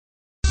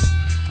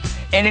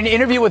In an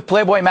interview with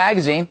Playboy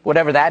magazine,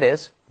 whatever that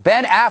is,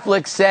 Ben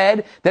Affleck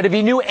said that if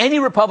he knew any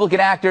Republican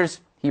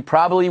actors, he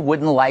probably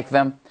wouldn't like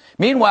them.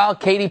 Meanwhile,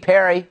 Katy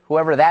Perry,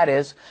 whoever that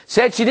is,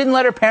 said she didn't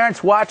let her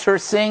parents watch her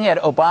sing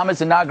at Obama's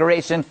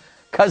inauguration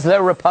because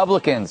they're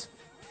Republicans.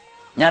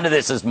 None of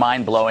this is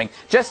mind-blowing,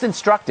 just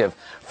instructive.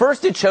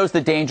 First, it shows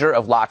the danger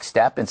of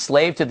lockstep.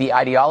 Enslaved to the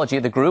ideology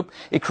of the group,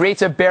 it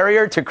creates a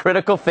barrier to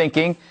critical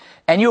thinking,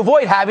 and you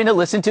avoid having to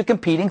listen to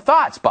competing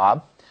thoughts,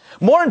 Bob.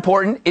 More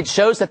important, it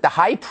shows that the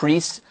high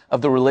priests of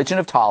the religion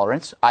of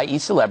tolerance, i.e.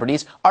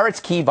 celebrities, are its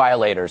key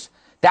violators.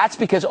 That's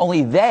because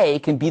only they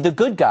can be the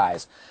good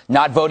guys.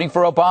 Not voting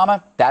for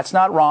Obama, that's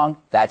not wrong,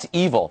 that's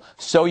evil.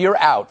 So you're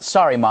out.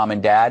 Sorry, Mom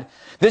and Dad.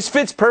 This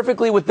fits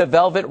perfectly with the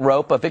velvet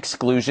rope of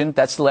exclusion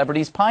that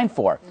celebrities pine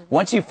for.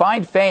 Once you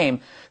find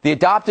fame, the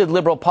adopted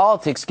liberal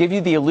politics give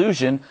you the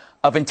illusion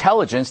of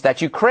intelligence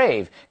that you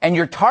crave. And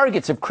your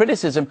targets of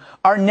criticism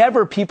are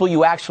never people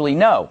you actually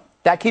know.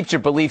 That keeps your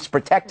beliefs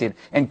protected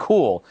and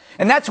cool.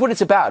 And that's what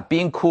it's about,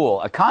 being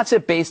cool, a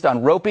concept based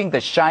on roping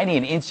the shiny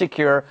and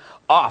insecure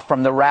off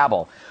from the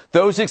rabble.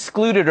 Those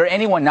excluded are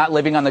anyone not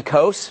living on the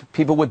coast,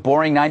 people with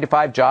boring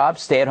 9-to-5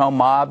 jobs, stay-at-home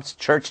mobs,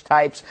 church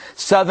types,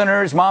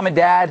 Southerners, mom and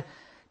dad,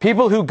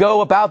 people who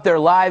go about their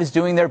lives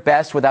doing their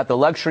best without the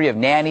luxury of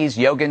nannies,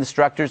 yoga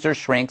instructors, or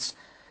shrinks.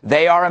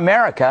 They are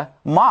America,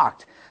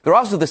 mocked. They're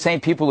also the same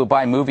people who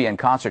buy movie and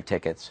concert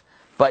tickets,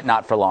 but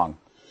not for long.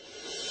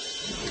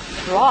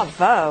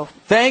 Bravo.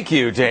 Thank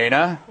you,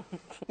 Dana.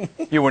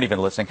 You weren't even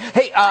listening.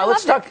 Hey,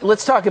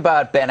 let's talk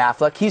about Ben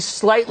Affleck. He's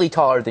slightly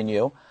taller than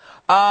you.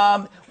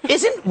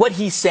 Isn't what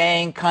he's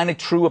saying kind of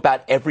true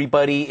about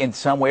everybody in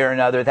some way or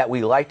another, that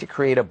we like to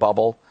create a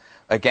bubble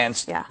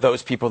against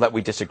those people that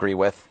we disagree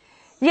with?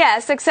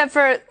 Yes, except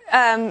for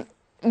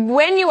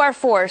when you are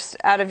forced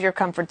out of your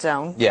comfort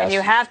zone and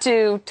you have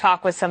to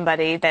talk with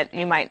somebody that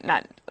you might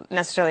not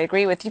necessarily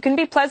agree with, you can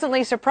be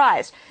pleasantly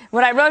surprised.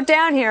 What I wrote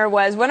down here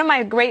was one of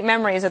my great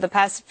memories of the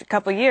past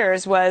couple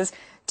years was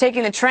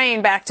taking the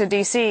train back to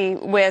D.C.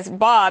 with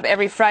Bob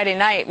every Friday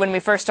night when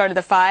we first started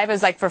the 5. It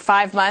was like for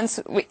 5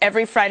 months.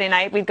 Every Friday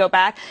night we'd go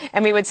back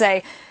and we would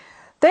say,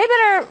 they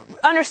better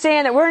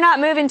understand that we're not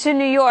moving to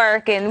New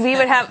York, and we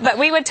would but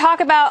we would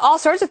talk about all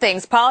sorts of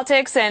things,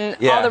 politics and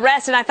all the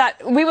rest. And I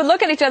thought we would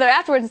look at each other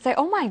afterwards and say,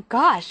 "Oh my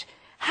gosh,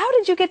 how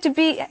did you get to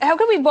be? How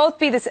could we both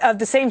be of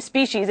the same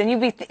species? And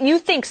you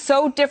think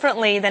so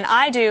differently than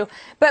I do."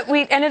 But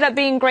we ended up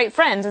being great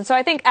friends, and so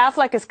I think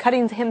Affleck is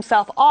cutting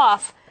himself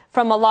off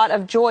from a lot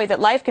of joy that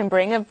life can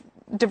bring of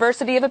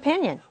diversity of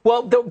opinion.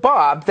 Well,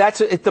 Bob, that's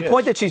the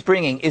point that she's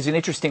bringing is an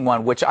interesting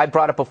one, which I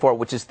brought up before,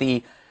 which is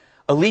the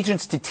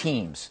allegiance to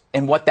teams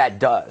and what that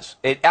does.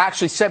 It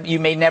actually said you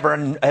may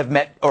never have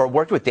met or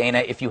worked with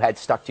Dana if you had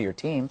stuck to your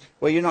team.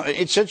 Well, you know,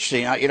 it's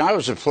interesting. I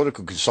was a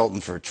political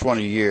consultant for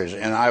 20 years,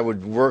 and I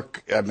would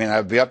work,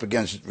 I'd be up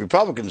against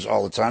Republicans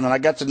all the time, and I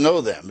got to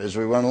know them as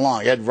we went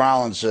along. Ed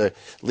Rollins,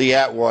 Lee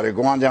Atwater,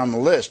 go on down the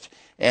list.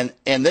 And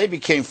they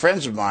became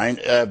friends of mine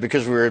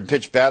because we were in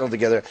pitched battle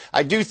together.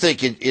 I do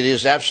think it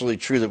is absolutely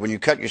true that when you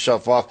cut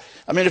yourself off,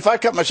 if I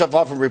cut myself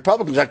off from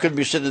Republicans, I couldn't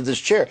be sitting in this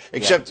chair.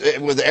 Except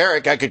with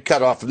Eric, I could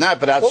cut off from that,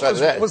 but outside of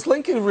that. Was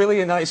Lincoln really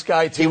a nice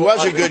guy, too? He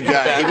was a good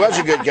guy. He was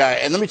a good guy.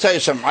 And let me tell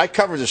you something. I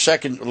covered the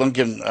second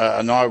Lincoln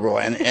inaugural,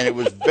 and it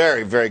was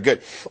very, very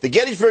good. The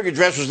Gettysburg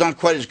Address was not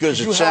quite as good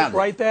as it sounded. Did you help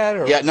write that?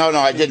 Or? Yeah, no,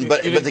 I didn't.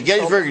 But the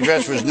Gettysburg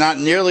Address was not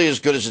nearly as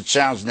good as it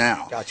sounds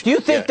now. Gotcha. Do you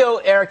think, though,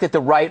 Eric, that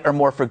the right are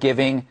more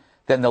forgiving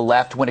than the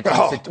left when it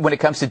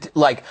comes to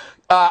like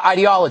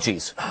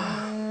ideologies?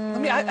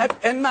 I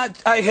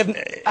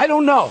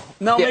don't know.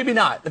 No, maybe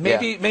not.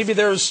 Maybe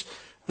there's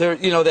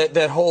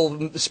that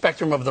whole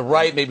spectrum of the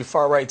right, maybe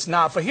far right's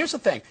not. But here's the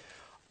thing.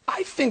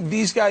 I think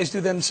these guys do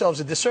themselves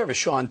a disservice.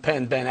 Sean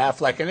Penn, Ben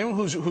Affleck, and anyone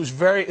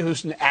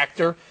who's an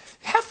actor.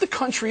 Half the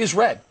country is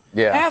red.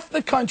 Yeah. Half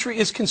the country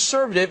is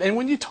conservative, and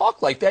when you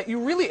talk like that,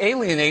 you really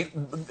alienate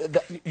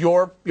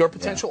your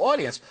potential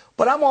audience.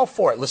 But I'm all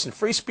for it. Listen,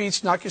 free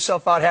speech, knock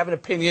yourself out, have an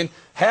opinion.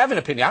 Have an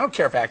opinion. I don't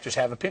care if actors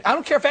have opinions. I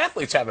don't care if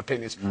athletes have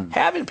opinions.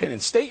 Have an opinion.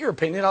 State your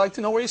opinion. I like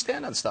to know where you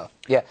stand on stuff.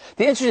 Yeah.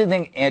 The interesting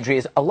thing, Andrea,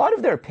 is a lot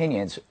of their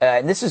opinions,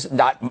 and this is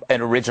not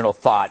an original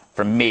thought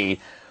from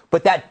me,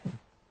 but that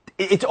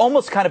it's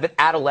almost kind of an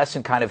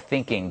adolescent kind of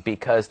thinking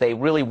because they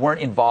really weren't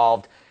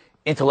involved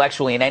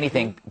intellectually in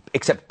anything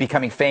except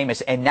becoming famous,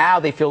 and now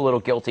they feel a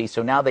little guilty,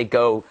 so now they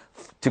go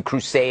to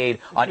crusade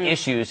on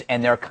issues,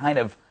 and they're kind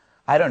of,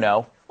 I don't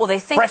know. Well, they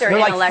think they're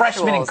like intellectuals,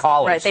 freshmen in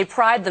college. right? They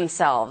pride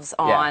themselves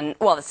on,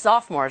 well, the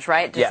sophomores,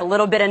 right? Just a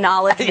little bit of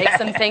knowledge makes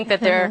them think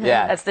that they're,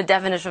 that's the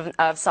definition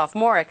of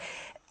sophomoric.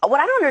 What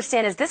I don't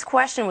understand is this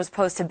question was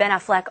posed to Ben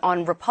Affleck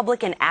on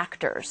Republican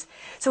actors.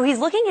 So he's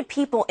looking at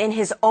people in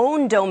his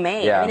own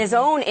domain, in his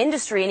own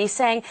industry, and he's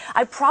saying,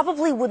 I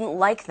probably wouldn't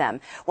like them.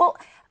 Well,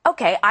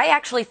 okay, I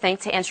actually think,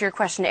 to answer your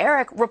question,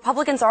 Eric,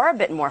 Republicans are a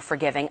bit more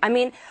forgiving.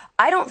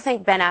 I don't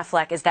think Ben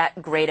Affleck is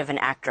that great of an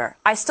actor.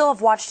 I still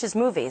have watched his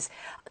movies.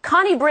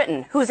 Connie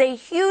Britton, who's a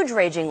huge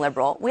raging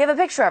liberal, we have a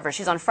picture of her.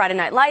 She's on Friday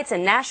Night Lights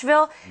in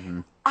Nashville.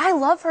 I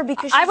love her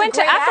because she's I went a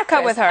great to Africa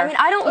actress. with her. I mean,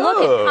 I don't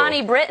look at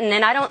Connie Britton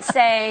and I don't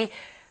say,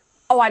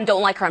 oh, I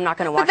don't like her, I'm not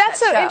going to watch that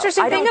show. But that's the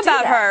interesting thing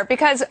about her,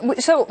 because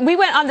we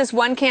went on this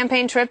one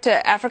campaign trip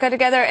to Africa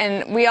together,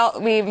 and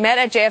we met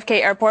at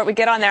JFK Airport. We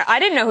get on there. I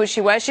didn't know who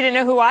she was. She didn't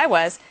know who I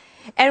was.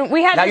 And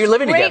we had now you're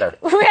living together.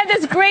 We had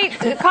this great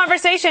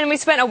conversation, and we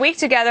spent a week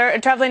together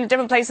traveling to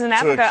different places in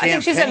Africa. I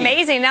think she's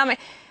amazing. Now,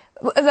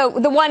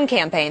 the one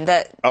campaign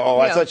that. I thought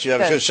I was going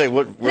to say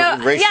what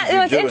race. Yeah,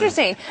 it was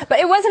interesting, but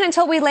it wasn't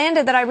until we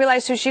landed that I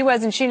realized who she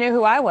was and she knew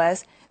who I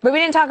was. But we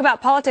didn't talk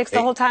about politics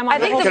the whole time.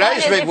 Can I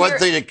just make one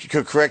thing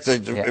to correct?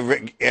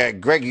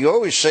 Greg, you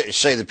always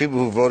say the people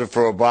who voted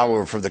for Obama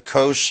were from the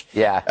coast.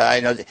 Yeah.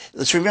 I know.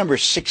 Let's remember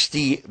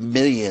 60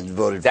 million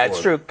voted for him.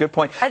 That's true. Good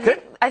point.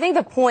 I think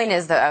the point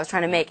is that I was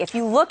trying to make, if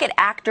you look at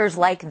actors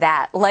like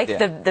that, like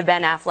the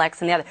Ben Afflecks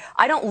and the other,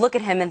 I don't look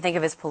at him and think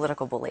of his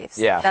political beliefs.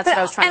 Yeah. That's what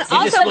I was trying to say.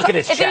 You just look at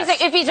his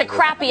chest. If he's a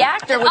crappy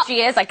actor, which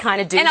he is, I kind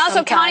of do And also,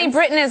 sometimes. Connie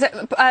Britton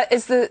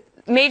is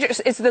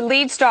the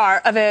lead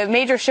star of a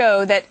major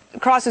show that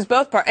crosses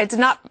both parts. It's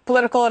not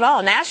political at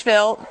all.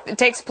 Nashville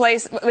takes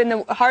place in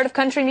the heart of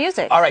country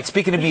music. All right,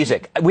 speaking of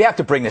music, we have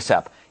to bring this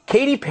up.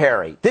 Katy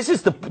Perry,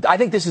 I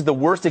think this is the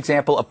worst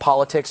example of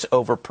politics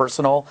over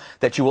personal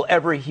that you will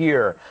ever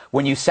hear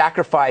when you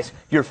sacrifice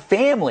your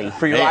family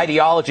for your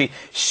ideology.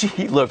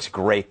 She looks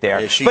great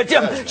there.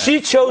 Yeah,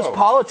 she chose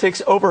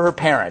politics over her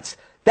parents.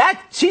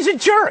 She's a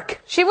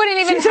jerk. She wouldn't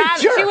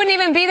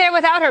even be there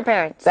without her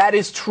parents. That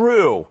is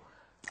true.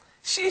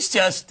 She's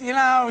just,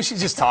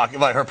 she's just talking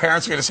about her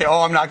parents are going to say,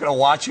 oh, I'm not going to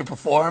watch you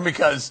perform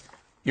because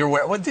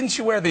you're didn't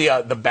she wear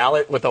the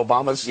ballot with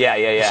Obama's?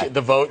 Yeah. The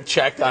vote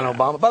checked on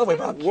Obama. By the way,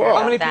 Bob,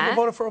 how many people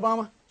voted for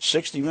Obama?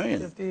 60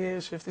 million.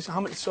 50.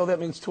 How many? So that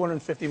means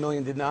 250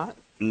 million did not?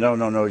 No.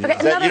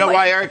 Okay, you know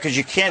why, Eric? Because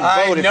you can't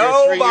vote if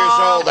you're 3 years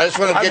old. I just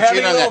want to get you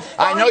in on that.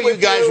 I know you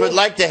guys would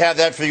like to have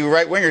that for you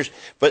right-wingers,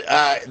 but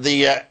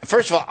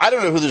first of all, I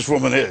don't know who this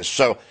woman is,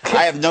 so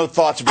I have no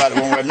thoughts about it.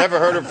 I've never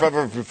heard of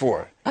her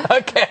before.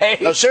 Okay.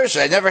 No,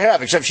 seriously, I never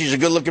have, except she's a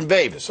good-looking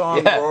babe. The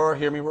song Roar,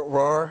 Hear Me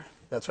Roar,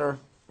 that's her.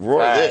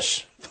 Roar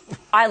this.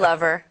 I love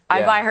her.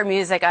 I buy her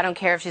music. I don't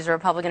care if she's a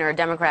Republican or a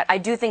Democrat. I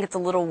do think it's a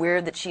little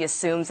weird that she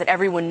assumes that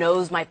everyone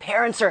knows my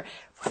parents are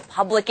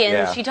Republicans.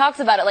 Yeah. She talks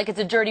about it like it's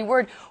a dirty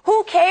word.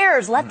 Who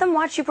cares? Let them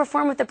watch you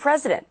perform with the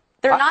president.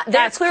 They're not.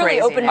 They're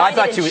clearly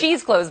open-minded, and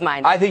she's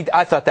closed-minded.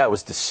 I thought that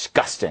was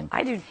disgusting.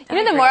 I do.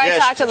 The more I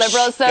talk to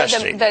liberals, though,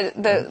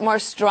 the more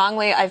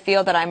strongly I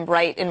feel that I'm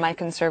right in my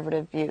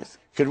conservative views.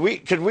 Could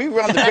we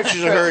run the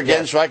pictures of her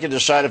again so I can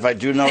decide if I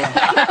do know her?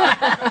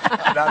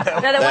 No,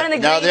 the one in the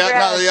green dress.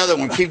 No, the other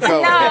one. Keep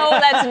going. No,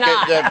 that's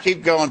not.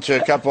 Keep going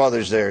to a couple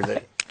others there.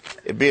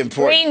 It'd be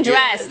important. Green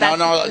dress. No,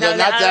 not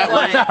that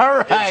one. All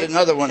right. It's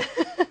another one.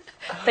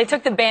 They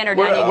took the banner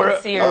down.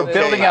 We're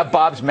building up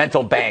Bob's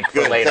mental bank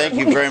for later. Thank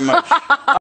you very much.